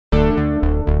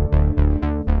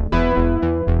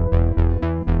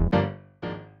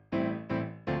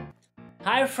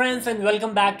Hi friends, and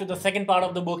welcome back to the second part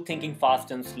of the book Thinking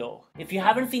Fast and Slow. If you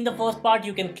haven't seen the first part,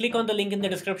 you can click on the link in the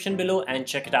description below and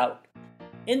check it out.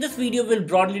 In this video, we'll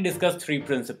broadly discuss three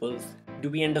principles.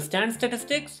 Do we understand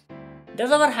statistics?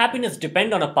 Does our happiness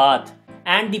depend on a path?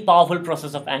 And the powerful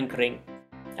process of anchoring.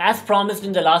 As promised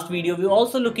in the last video, we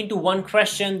also look into one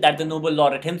question that the Nobel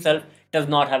laureate himself does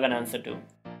not have an answer to.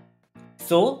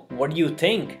 So, what do you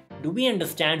think? Do we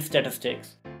understand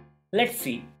statistics? Let's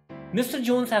see. Mr.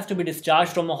 Jones has to be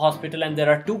discharged from a hospital and there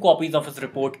are two copies of his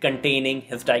report containing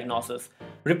his diagnosis.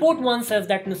 Report 1 says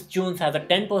that Mr. Jones has a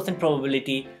 10%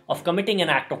 probability of committing an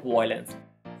act of violence.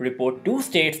 Report 2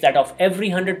 states that of every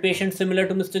 100 patients similar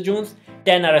to Mr. Jones,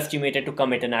 10 are estimated to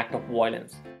commit an act of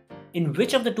violence. In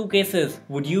which of the two cases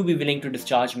would you be willing to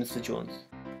discharge Mr. Jones?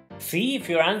 See if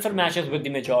your answer matches with the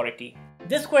majority.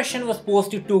 This question was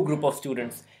posed to two groups of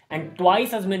students, and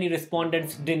twice as many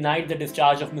respondents denied the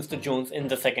discharge of Mr. Jones in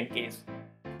the second case.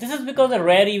 This is because a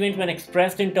rare event, when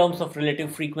expressed in terms of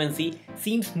relative frequency,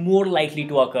 seems more likely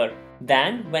to occur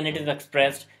than when it is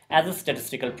expressed as a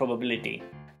statistical probability.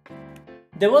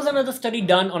 There was another study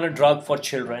done on a drug for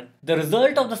children. The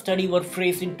results of the study were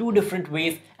phrased in two different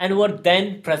ways and were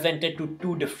then presented to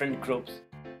two different groups.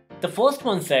 The first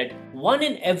one said, 1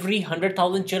 in every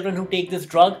 100,000 children who take this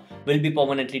drug will be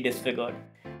permanently disfigured.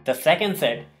 The second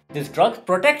said, this drug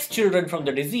protects children from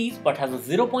the disease but has a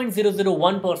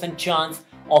 0.001% chance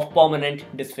of permanent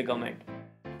disfigurement.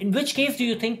 In which case do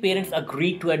you think parents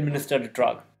agreed to administer the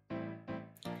drug?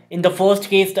 In the first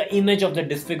case, the image of the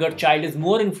disfigured child is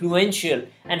more influential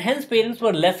and hence parents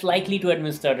were less likely to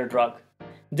administer the drug.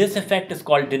 This effect is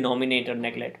called denominator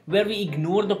neglect, where we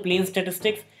ignore the plain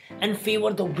statistics and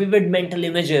favor the vivid mental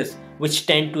images which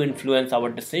tend to influence our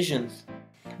decisions.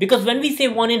 Because when we say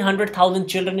 1 in 100,000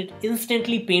 children, it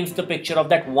instantly paints the picture of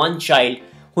that one child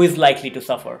who is likely to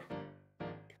suffer.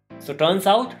 So turns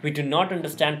out we do not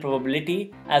understand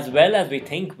probability as well as we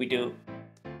think we do.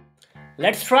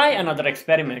 Let's try another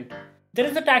experiment. There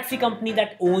is a taxi company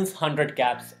that owns 100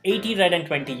 cabs, 80 red and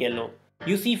 20 yellow.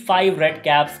 You see 5 red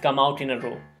cabs come out in a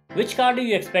row. Which car do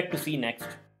you expect to see next?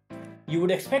 You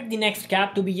would expect the next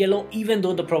cab to be yellow even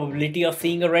though the probability of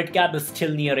seeing a red cab is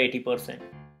still near 80%.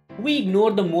 We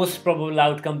ignore the most probable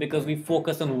outcome because we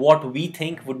focus on what we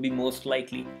think would be most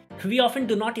likely. We often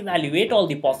do not evaluate all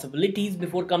the possibilities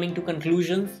before coming to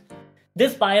conclusions.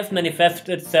 This bias manifests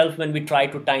itself when we try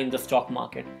to time the stock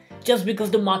market. Just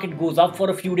because the market goes up for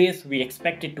a few days, we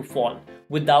expect it to fall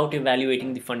without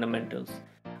evaluating the fundamentals.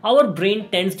 Our brain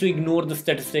tends to ignore the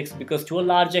statistics because to a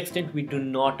large extent we do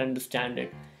not understand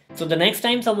it. So the next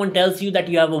time someone tells you that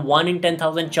you have a 1 in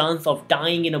 10,000 chance of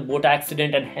dying in a boat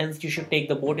accident and hence you should take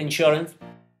the boat insurance,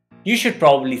 you should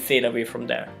probably sail away from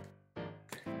there.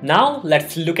 Now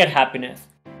let's look at happiness.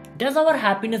 Does our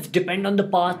happiness depend on the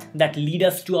path that leads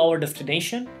us to our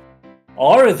destination?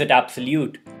 Or is it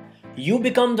absolute? You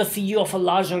become the CEO of a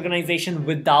large organization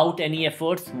without any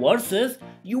efforts versus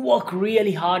you work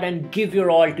really hard and give your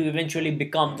all to eventually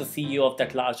become the CEO of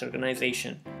that large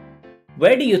organization.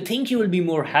 Where do you think you will be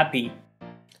more happy?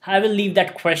 I will leave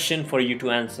that question for you to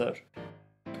answer.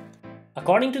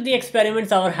 According to the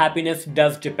experiments, our happiness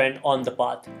does depend on the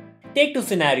path. Take two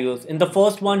scenarios. In the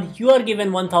first one, you are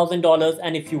given $1,000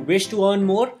 and if you wish to earn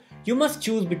more, you must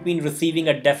choose between receiving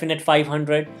a definite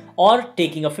 $500 or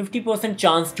taking a 50%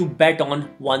 chance to bet on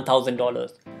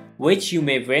 $1,000, which you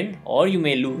may win or you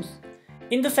may lose.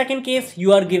 In the second case,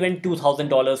 you are given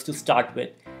 $2,000 to start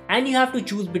with and you have to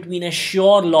choose between a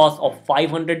sure loss of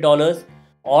 $500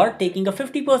 or taking a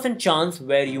 50% chance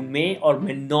where you may or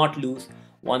may not lose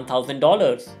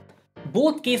 $1,000.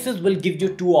 Both cases will give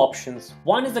you two options.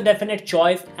 One is a definite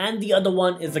choice and the other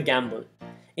one is a gamble.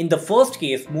 In the first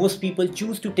case, most people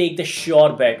choose to take the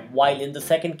sure bet, while in the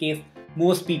second case,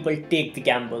 most people take the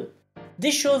gamble.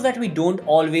 This shows that we don't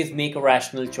always make a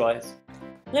rational choice.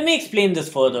 Let me explain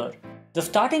this further. The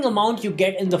starting amount you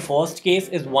get in the first case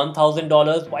is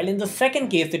 $1,000, while in the second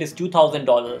case it is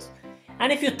 $2,000.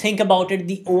 And if you think about it,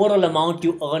 the overall amount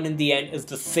you earn in the end is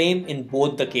the same in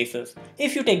both the cases.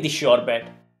 If you take the sure bet,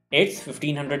 it's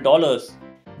 $1,500.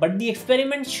 But the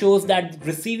experiment shows that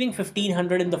receiving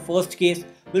 $1,500 in the first case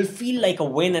will feel like a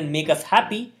win and make us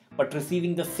happy, but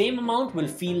receiving the same amount will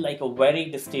feel like a very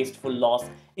distasteful loss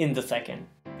in the second.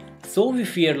 So we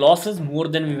fear losses more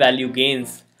than we value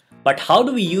gains. But how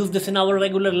do we use this in our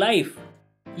regular life?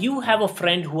 You have a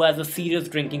friend who has a serious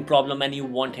drinking problem and you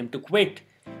want him to quit.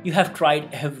 You have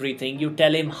tried everything. You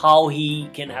tell him how he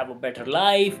can have a better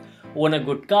life, own a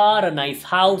good car, a nice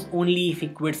house, only if he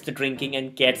quits the drinking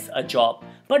and gets a job.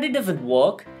 But it doesn't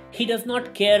work. He does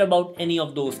not care about any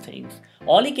of those things.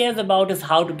 All he cares about is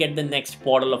how to get the next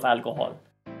bottle of alcohol.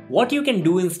 What you can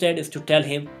do instead is to tell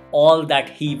him all that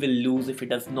he will lose if he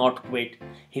does not quit.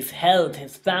 His health,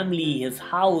 his family, his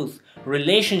house,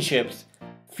 relationships.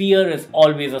 Fear is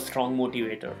always a strong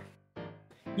motivator.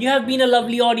 You have been a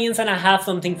lovely audience and I have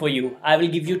something for you. I will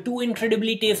give you 2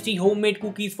 incredibly tasty homemade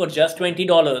cookies for just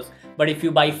 $20. But if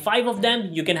you buy 5 of them,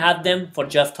 you can have them for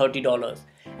just $30.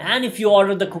 And if you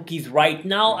order the cookies right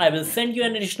now, I will send you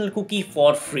an additional cookie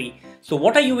for free. So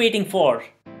what are you waiting for?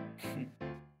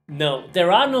 No,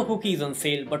 there are no cookies on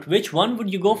sale, but which one would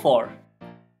you go for?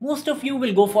 Most of you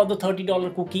will go for the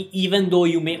 $30 cookie even though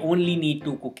you may only need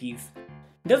 2 cookies.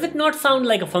 Does it not sound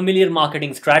like a familiar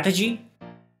marketing strategy?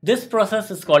 This process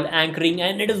is called anchoring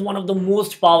and it is one of the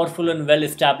most powerful and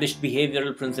well-established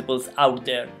behavioral principles out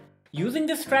there. Using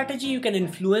this strategy, you can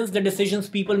influence the decisions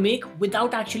people make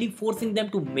without actually forcing them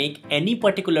to make any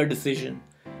particular decision.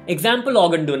 Example,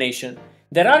 organ donation.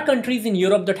 There are countries in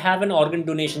Europe that have an organ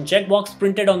donation checkbox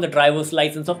printed on the driver's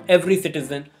license of every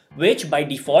citizen, which by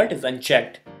default is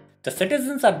unchecked. The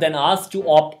citizens are then asked to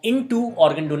opt into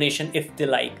organ donation if they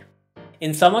like.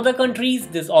 In some other countries,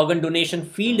 this organ donation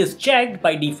field is checked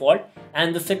by default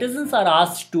and the citizens are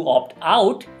asked to opt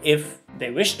out if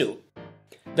they wish to.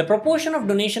 The proportion of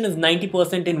donation is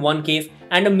 90% in one case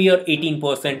and a mere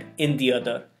 18% in the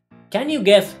other. Can you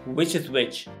guess which is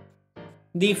which?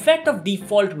 The effect of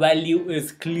default value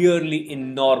is clearly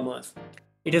enormous.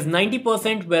 It is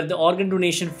 90% where the organ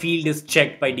donation field is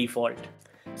checked by default.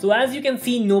 So as you can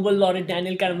see, Nobel laureate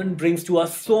Daniel Kahneman brings to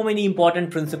us so many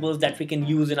important principles that we can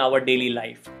use in our daily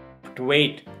life. But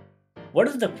wait, what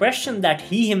is the question that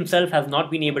he himself has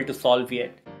not been able to solve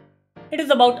yet? It is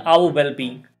about our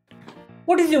well-being.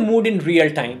 What is your mood in real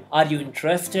time? Are you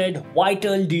interested,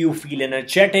 vital, do you feel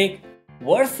energetic?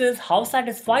 Versus how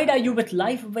satisfied are you with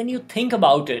life when you think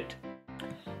about it?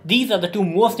 These are the 2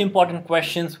 most important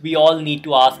questions we all need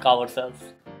to ask ourselves.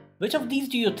 Which of these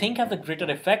do you think has a greater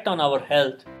effect on our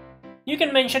health? You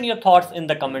can mention your thoughts in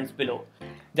the comments below.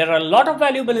 There are a lot of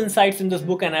valuable insights in this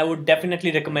book and I would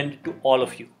definitely recommend it to all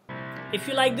of you. If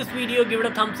you like this video, give it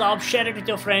a thumbs up, share it with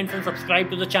your friends and subscribe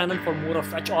to the channel for more of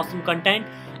such awesome content.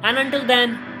 And until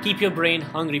then, keep your brain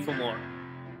hungry for more.